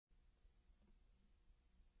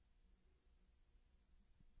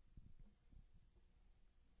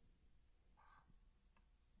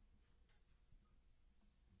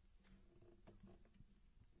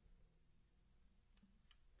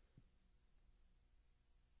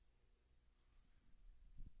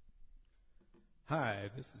Hi,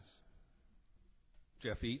 this is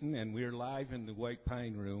Jeff Eaton, and we're live in the White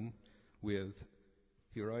Pine Room with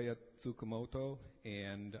Hiroya Tsukamoto,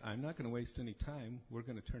 and I'm not going to waste any time. We're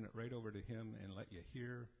going to turn it right over to him and let you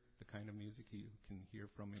hear the kind of music you can hear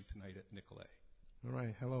from him tonight at Nicolay. All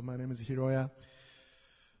right. Hello, my name is Hiroya.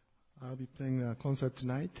 I'll be playing a concert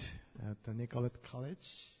tonight at the Nicollet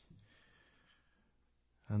College.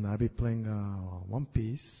 And I'll be playing one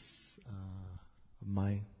piece of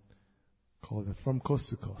mine called From Coast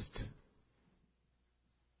to Coast.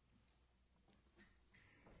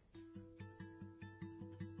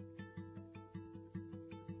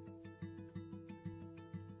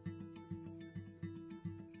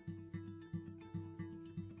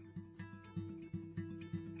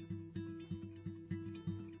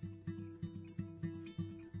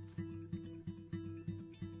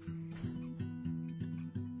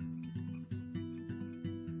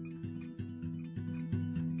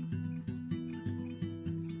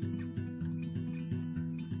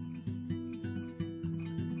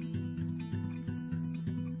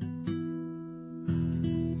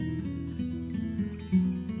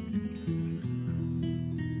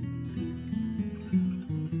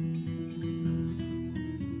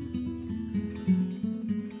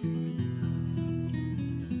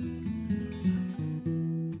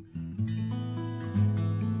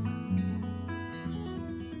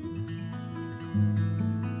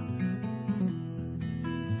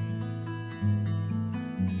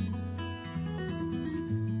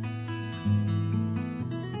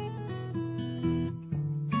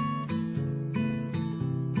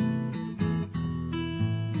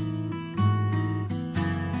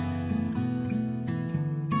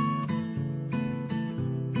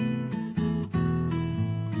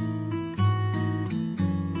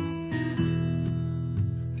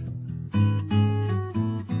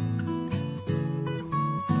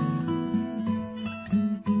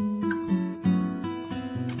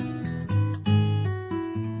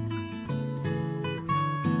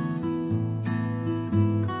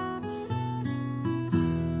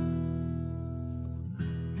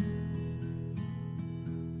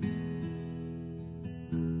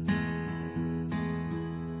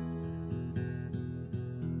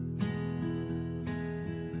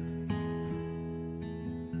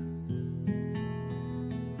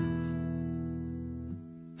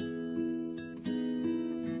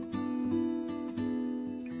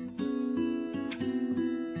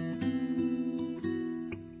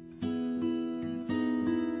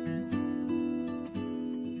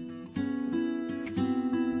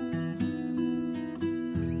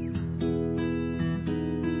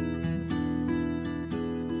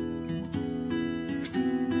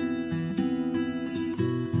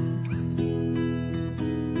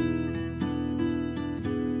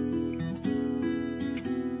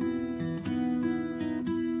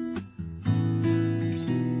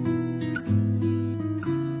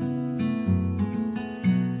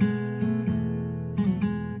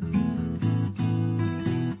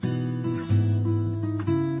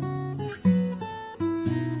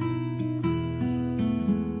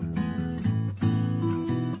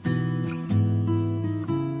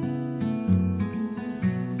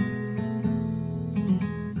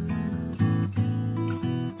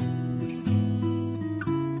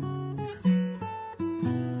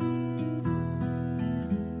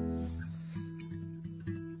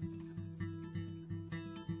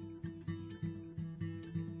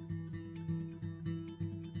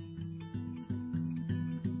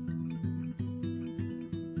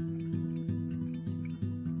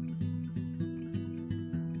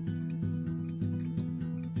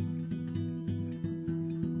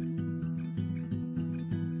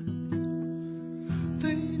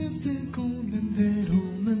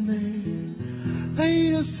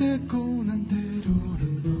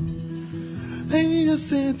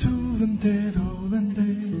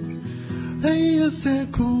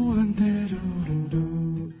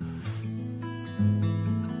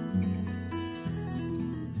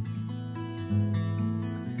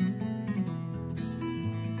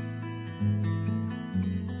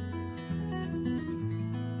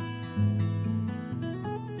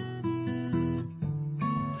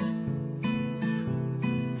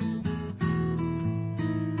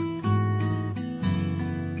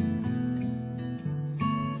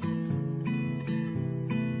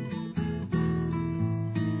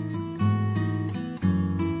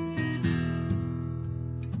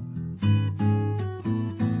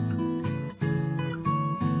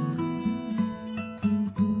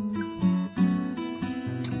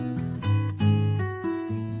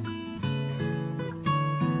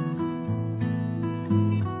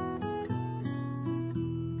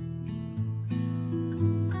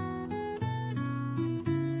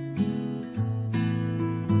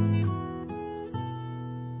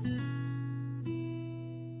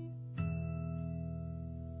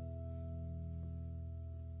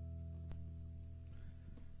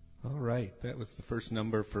 right. That was the first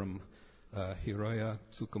number from Hiroya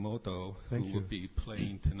Tsukamoto, Thank who you. will be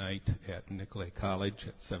playing tonight at Nicolay College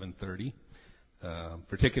at 7:30.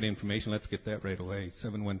 For ticket information, let's get that right away,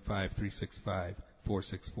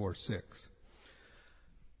 715-365-4646.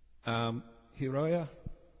 Hiroya,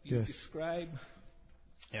 you Yes. describe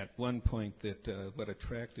at one point that what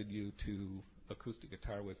attracted you to acoustic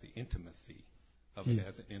guitar was the intimacy of it Yeah.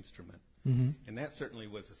 as an instrument. Mm-hmm. And that certainly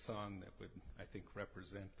was a song that would, I think,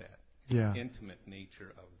 represent that Yeah. intimate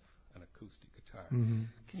nature of an acoustic guitar. Mm-hmm.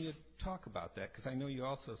 Can you talk about that? Because I know you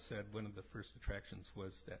also said one of the first attractions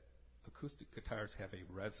was that acoustic guitars have a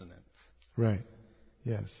resonance. Right.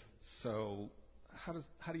 Yes. So how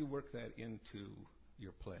do you work that into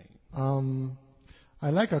your playing? I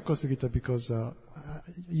like acoustic guitar because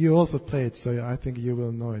you also play it, so I think you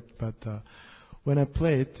will know it. But when I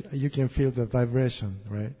play it, you can feel the vibration,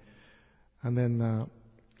 right? And then,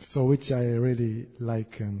 so which I really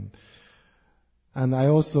like, and I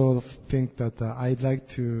also think that I'd like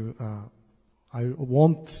to, I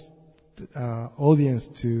want audience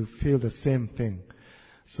to feel the same thing.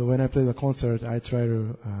 So when I play the concert, I try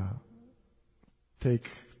to take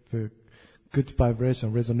the good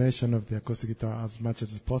vibration, resonation of the acoustic guitar as much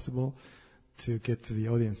as possible to get to the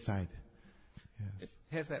audience side. Yes.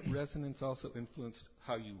 Has that resonance also influenced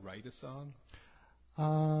how you write a song?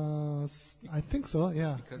 I think so,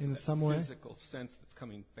 yeah, Because in of that some way. physical sense that's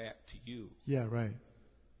coming back to you. Yeah, right.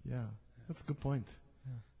 Yeah, that's a good point.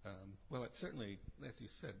 Yeah. Well, it certainly, as you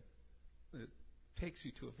said, it takes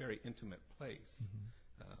you to a very intimate place.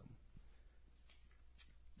 Mm-hmm.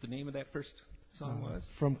 The name of that first song was?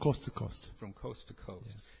 From Coast to Coast. From Coast to Coast.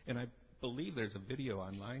 Yes. And I believe there's a video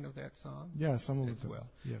online of that song Yeah, some of as them. well.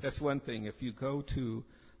 Yes. That's one thing. If you go to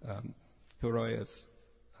Hiroya's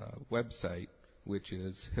website, which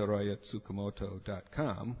is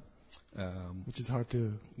hiroyatsukamoto.com. Which is hard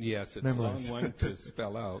to Yes, it's memorize. a long one to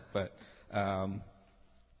spell out, but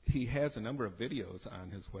he has a number of videos on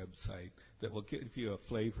his website that will give you a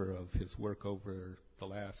flavor of his work over the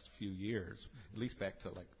last few years, at least back to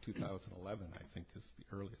like 2011, I think is the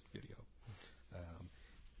earliest video.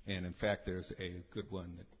 And in fact, there's a good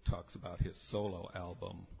one that talks about his solo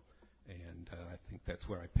album, and I think that's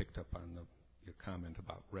where I picked up on your comment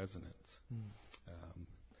about resonance.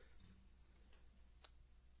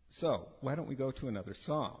 So, why don't we go to another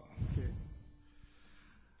song? Okay.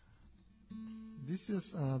 This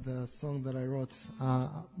is the song that I wrote.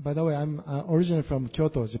 By the way, I'm originally from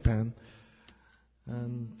Kyoto, Japan.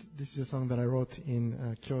 And this is a song that I wrote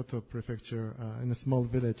in Kyoto Prefecture, in a small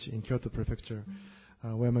village in Kyoto Prefecture,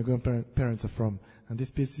 where my grandparents are from. And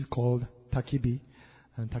this piece is called Takibi.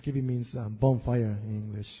 And Takibi means bonfire in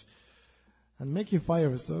English. And making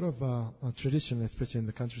fire is sort of a tradition, especially in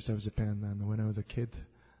the countryside of Japan. And when I was a kid,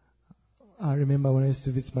 I remember when I used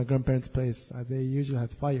to visit my grandparents' place, they usually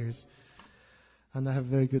had fires. And I have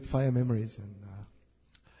very good fire memories. And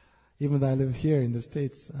even though I live here in the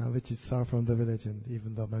States, which is far from the village, and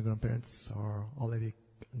even though my grandparents are already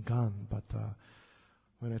gone, but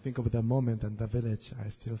when I think of that moment and the village, I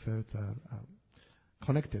still felt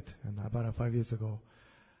connected. And about 5 years ago,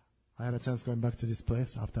 I had a chance going back to this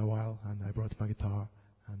place after a while, and I brought my guitar,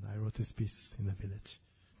 and I wrote this piece in the village.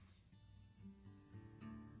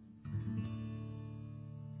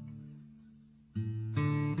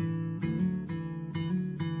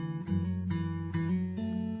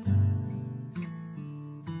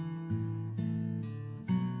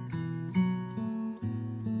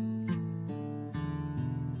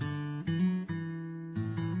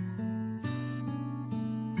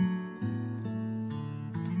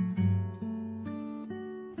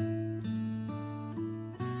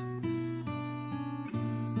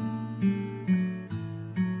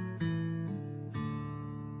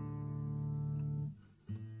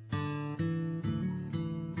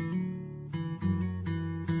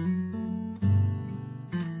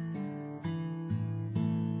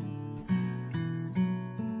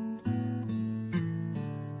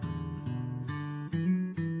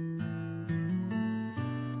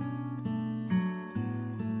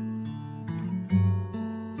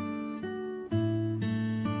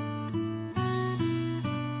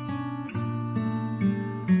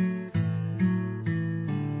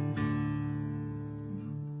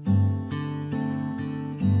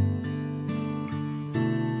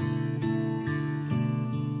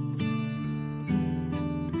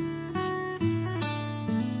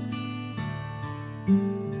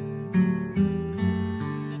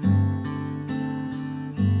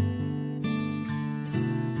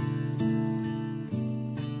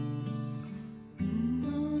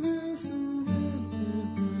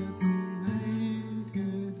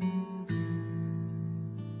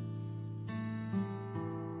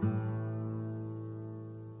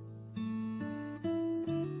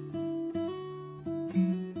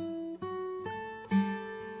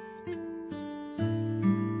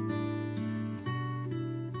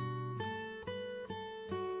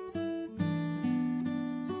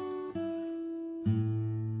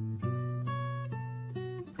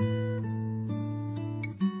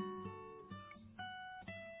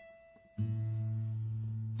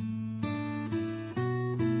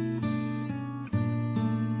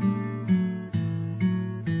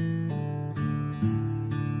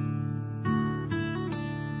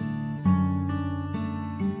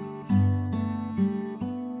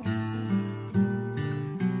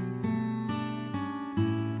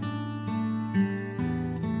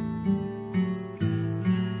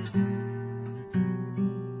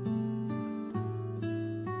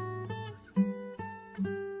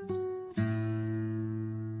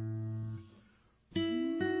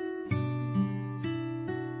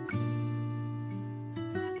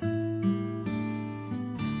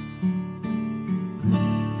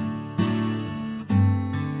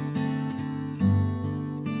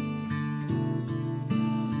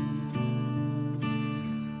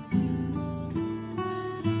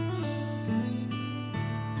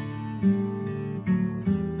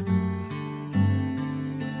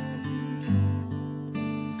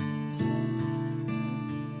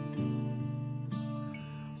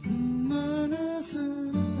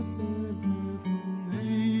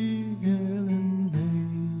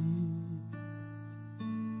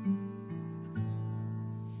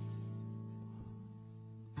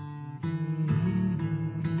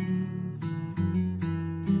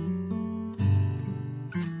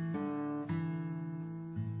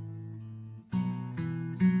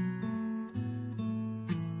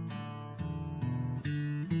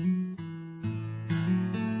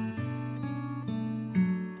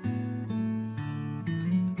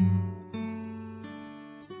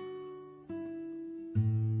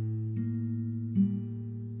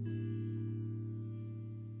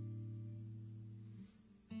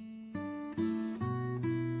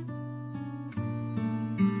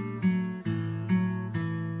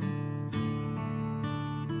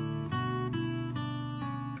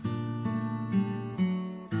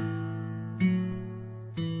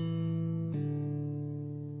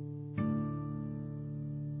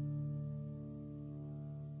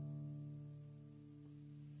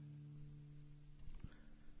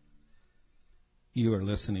 You are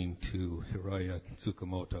listening to Hiroya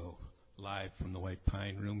Tsukamoto live from the White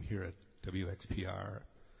Pine Room here at WXPR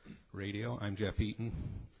Radio. I'm Jeff Eaton,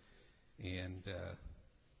 and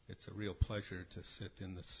it's a real pleasure to sit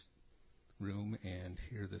in this room and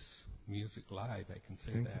hear this music live, I can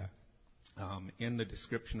say that. In the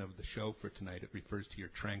description of the show for tonight, it refers to your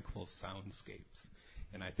tranquil soundscapes,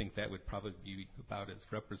 and I think that would probably be about as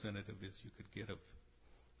representative as you could get of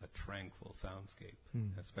a tranquil soundscape,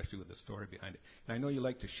 especially with the story behind it. And I know you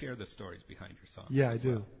like to share the stories behind your songs. Yeah, I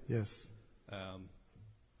do. Yes.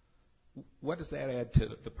 What does that add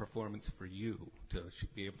to the performance for you to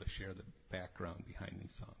be able to share the background behind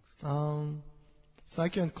these songs? So I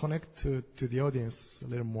can connect to the audience a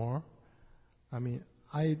little more. I mean,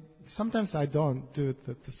 sometimes I don't do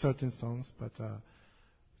the certain songs, but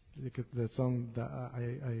look at the song that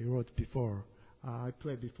I wrote before. I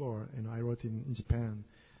played before, and I wrote in Japan.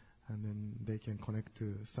 And then they can connect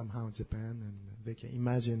to somehow Japan, and they can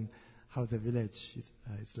imagine how the village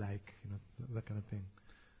is like, that kind of thing.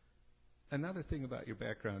 Another thing about your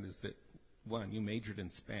background is that, one, you majored in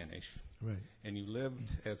Spanish, right? And you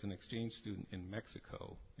lived as an exchange student in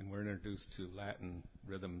Mexico, and were introduced to Latin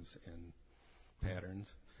rhythms and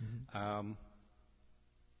patterns. Mm-hmm.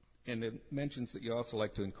 And it mentions that you also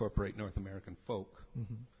like to incorporate North American folk.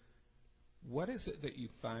 Mm-hmm. What is it that you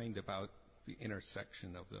find about the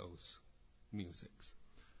intersection of those musics?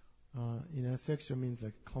 Intersection means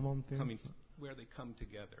like common things? Where they come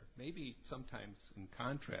together. Maybe sometimes in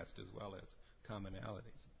contrast as well as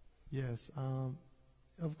commonalities. Yes.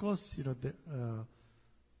 Of course,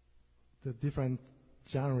 the different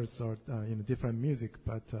genres or, different music,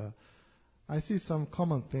 but I see some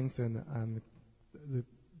common things, and the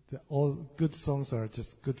all good songs are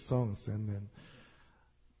just good songs, and then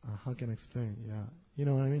how can I explain? Yeah. You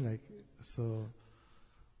know what I mean? Like, so,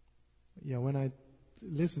 yeah, when I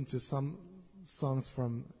listen to some songs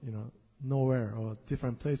from, nowhere or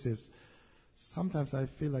different places, sometimes I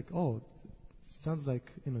feel like, oh, it sounds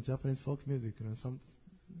like, Japanese folk music,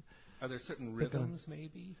 Are there certain rhythms,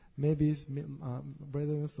 maybe? Maybe it's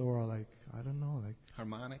rhythms or like, I don't know, like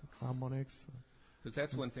harmonics. Because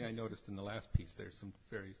that's one thing I noticed in the last piece. There's some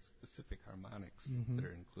very specific harmonics that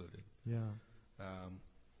are included. Yeah.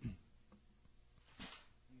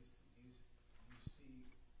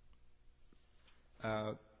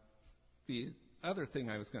 The other thing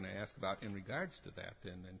I was going to ask about in regards to that,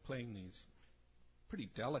 then, and playing these pretty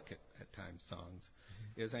delicate at times songs,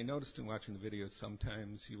 is I noticed in watching the videos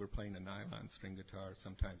sometimes you were playing a nylon string guitar,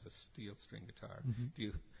 sometimes a steel string guitar.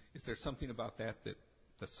 Is there something about that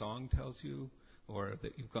the song tells you, or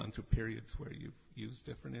that you've gone through periods where you've used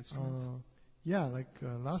different instruments? Yeah, like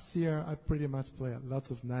last year I pretty much played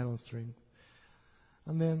lots of nylon string,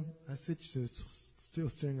 and then I switched to steel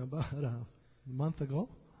string about a month ago.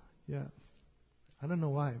 Yeah, I don't know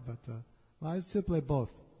why, but I still play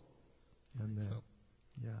both. And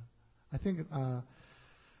yeah, I think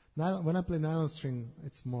when I play nylon string,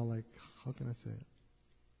 it's more like, how can I say it?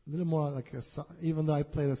 A little more like even though I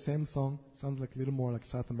play the same song, it sounds like a little more like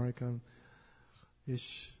South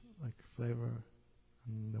American-ish like flavor.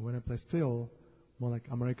 And when I play steel, more like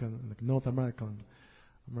American, like North American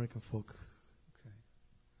folk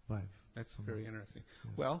vibe. That's very interesting.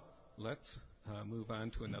 Yeah. Well, let's move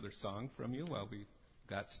on to another song from you while we've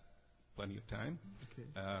got plenty of time. Okay.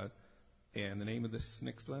 And the name of this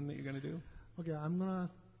next one that you're going to do? Okay, I'm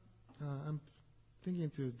thinking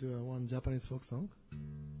to do one Japanese folk song.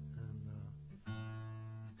 And so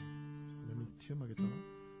let me tune my guitar.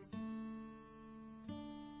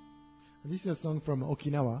 And this is a song from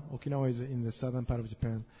Okinawa. Okinawa is in the southern part of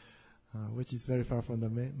Japan, which is very far from the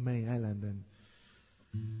main island.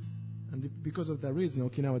 And because of that reason,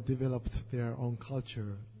 Okinawa developed their own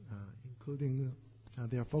culture, including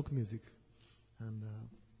their folk music. And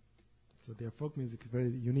so their folk music is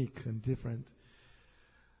very unique and different.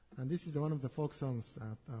 And this is one of the folk songs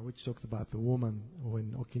which talks about the woman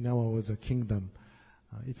when Okinawa was a kingdom.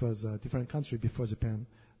 It was a different country before Japan,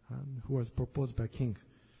 who was proposed by king.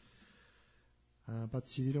 But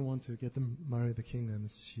she didn't want to get marry the king,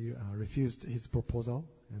 and she refused his proposal,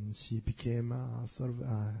 and she became sort of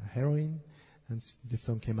a heroine, and this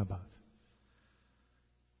song came about.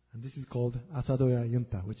 And this is called Asadoya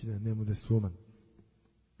Yunta, which is the name of this woman.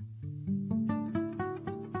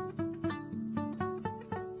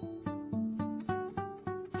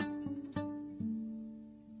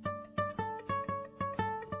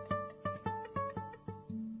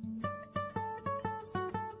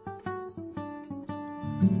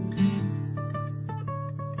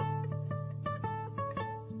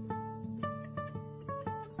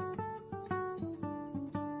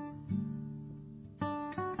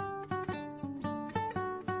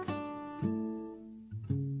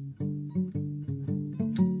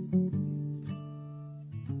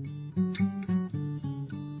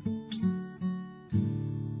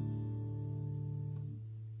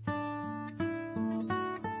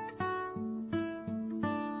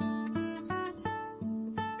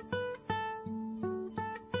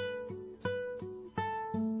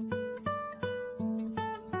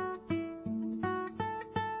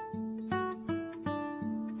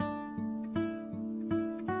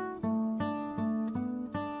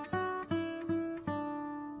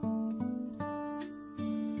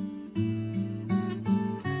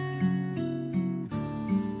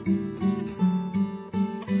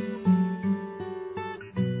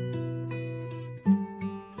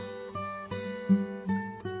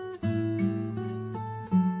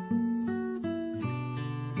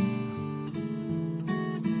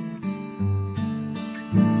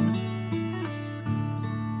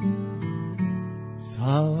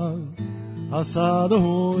 朝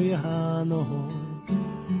の矢の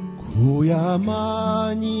小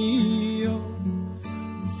山によ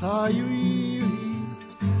さゆい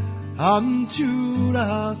アンチュ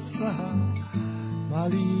ラサマ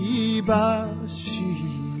リバシよ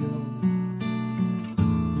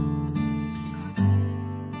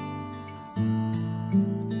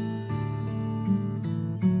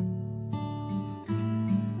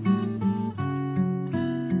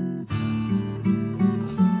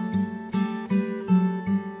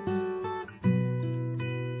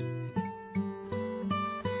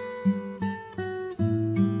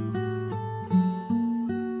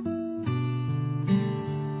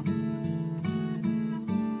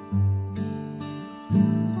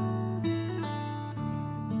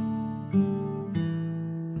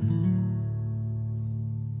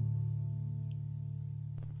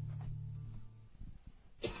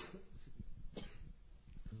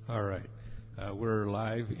All right. We're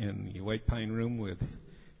live in the White Pine Room with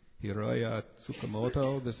Hiroya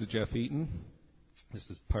Tsukamoto. This is Jeff Eaton.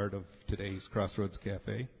 This is part of today's Crossroads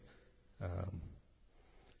Cafe.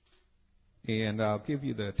 And I'll give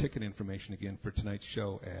you the ticket information again for tonight's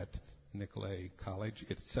show at Nicolay College.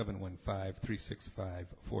 It's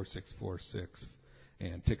 715-365-4646.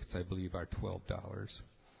 And tickets, I believe, are $12.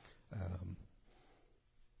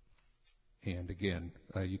 And again,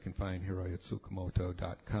 you can find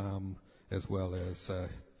hiroyatsukamoto.com as well as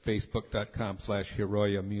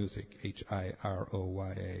facebook.com/Hiroya Music,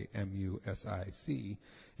 HIROYAMUSIC,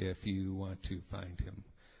 if you want to find him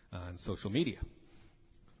on social media.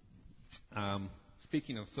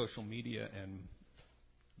 Speaking of social media and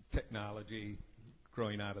technology,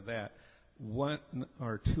 growing out of that, one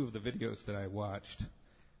or two of the videos that I watched,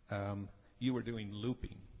 you were doing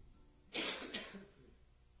looping.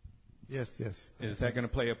 Yes. Is that going to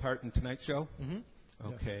play a part in tonight's show? Mm-hmm.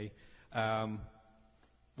 Okay. Yes.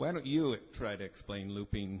 Why don't you try to explain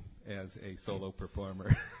looping as a solo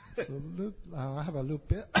performer? So I have a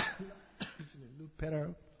loop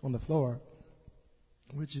pedal on the floor,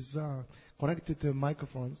 which is connected to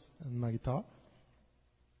microphones and my guitar,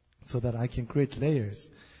 so that I can create layers.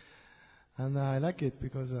 And I like it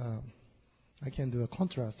because I can do a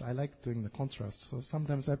contrast. I like doing the contrast. So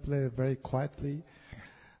sometimes I play very quietly,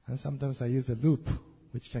 and sometimes I use a loop,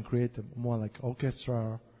 which can create a more like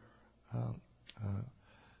orchestra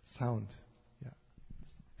sound. Yeah.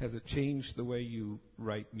 Has it changed the way you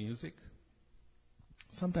write music?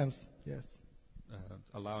 Sometimes, yes.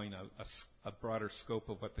 Allowing a broader scope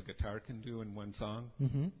of what the guitar can do in one song?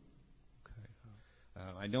 Mm-hmm. Okay.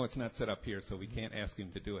 I know it's not set up here, so we can't ask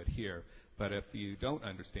him to do it here. But if you don't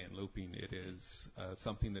understand looping, it is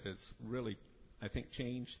something that has really, I think,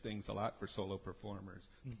 changed things a lot for solo performers.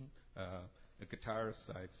 Mm-hmm. The guitarists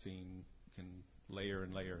I've seen can layer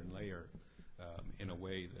and layer and layer in a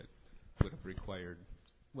way that would have required,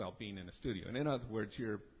 well, being in a studio. And in other words,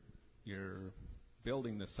 you're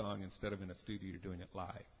building the song instead of in a studio. You're doing it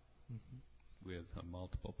live with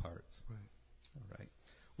multiple parts. Right. All right.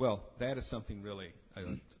 Well, that is something really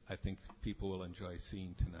I think people will enjoy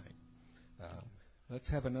seeing tonight. Let's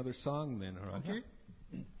have another song then, Hiroya. Okay.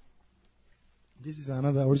 This is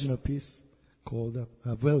another original piece called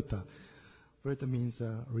Vuelta. Vuelta means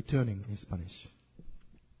returning in Spanish.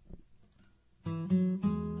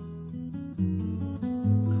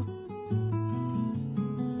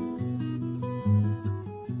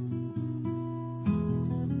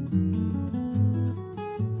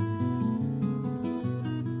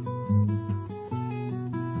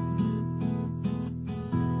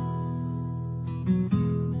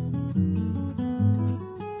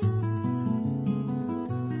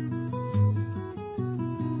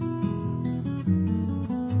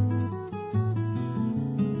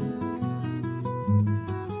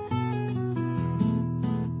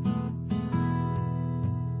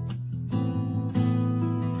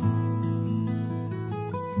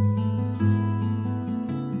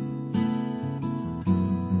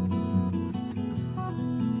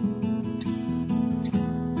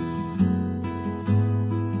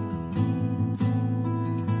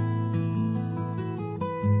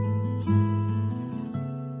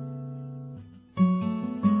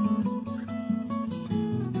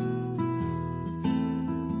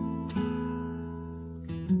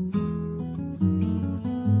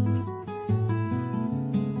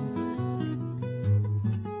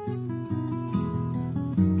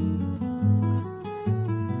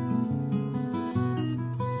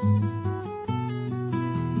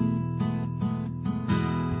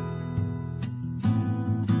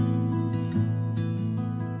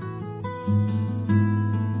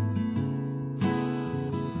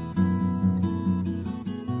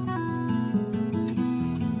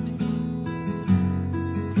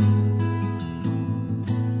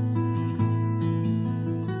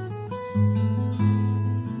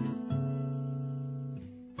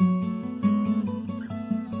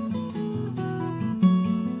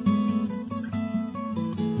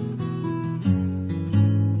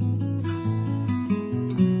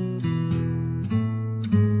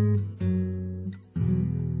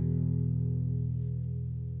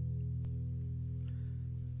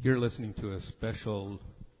 listening to a special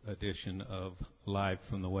edition of Live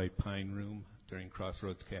from the White Pine Room during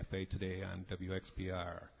Crossroads Cafe today on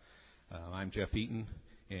WXPR. I'm Jeff Eaton,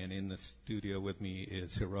 and in the studio with me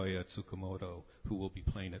is Hiroya Tsukamoto, who will be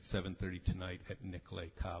playing at 7:30 tonight at Nicolay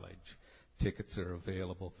College. Tickets are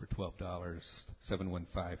available for $12,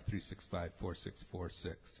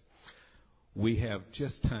 715-365-4646. We have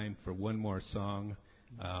just time for one more song.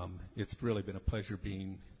 It's really been a pleasure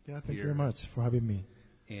being Yeah, thank here. you very much for having me.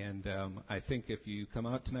 And I think if you come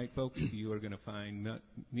out tonight, folks, you are going to find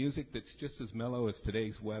music that's just as mellow as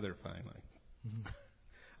today's weather, finally.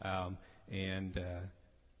 And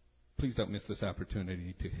please don't miss this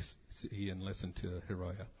opportunity to see and listen to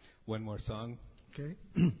Hiroya. One more song. Okay.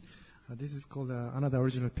 This is called another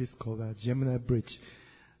original piece called Gemini Bridge.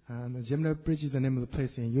 And Gemini Bridge is the name of the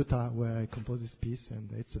place in Utah where I composed this piece,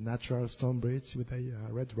 and it's a natural stone bridge with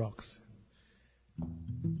red rocks.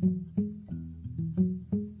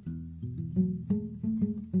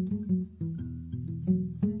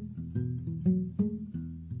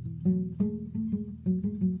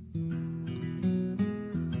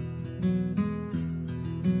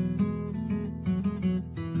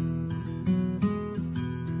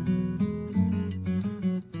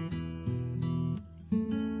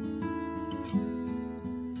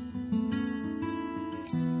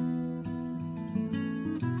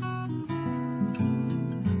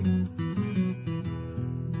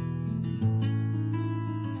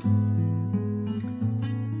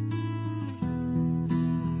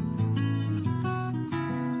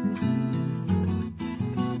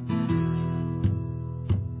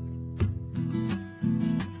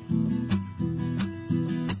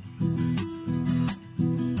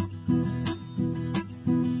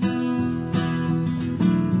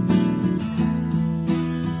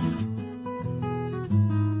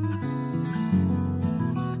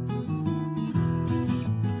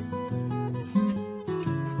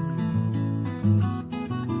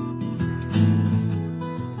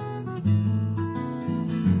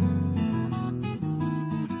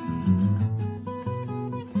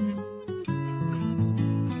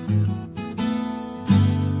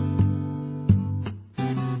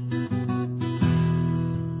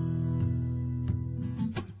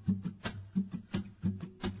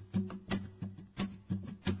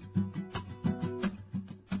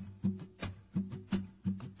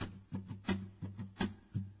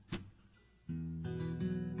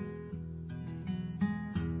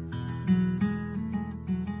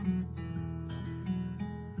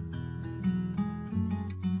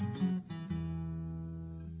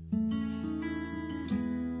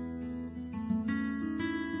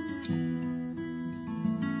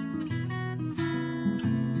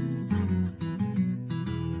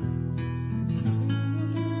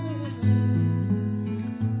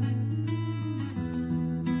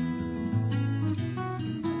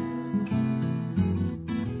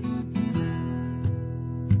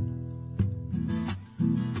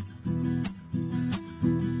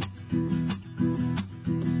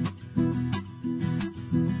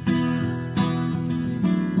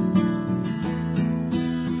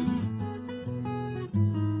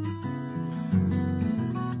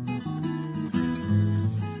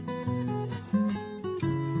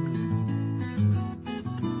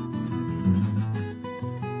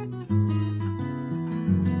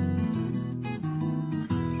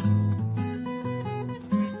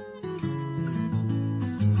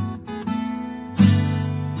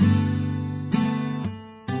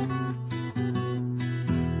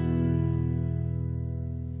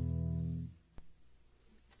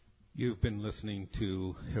 You've been listening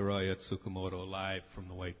to Hiroya Tsukamoto live from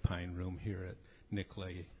the White Pine Room here at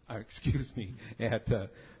Nicolay, at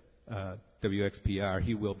WXPR.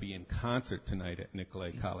 He will be in concert tonight at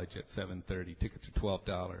Nicolay College at 7:30. Tickets are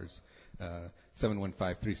 $12.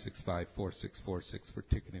 715-365-4646 for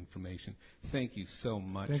ticket information. Thank you so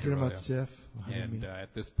much, Thank you very Hiroya. much, Jeff. And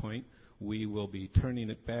at this point, we will be turning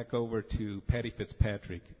it back over to Patty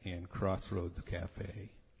Fitzpatrick and Crossroads Cafe.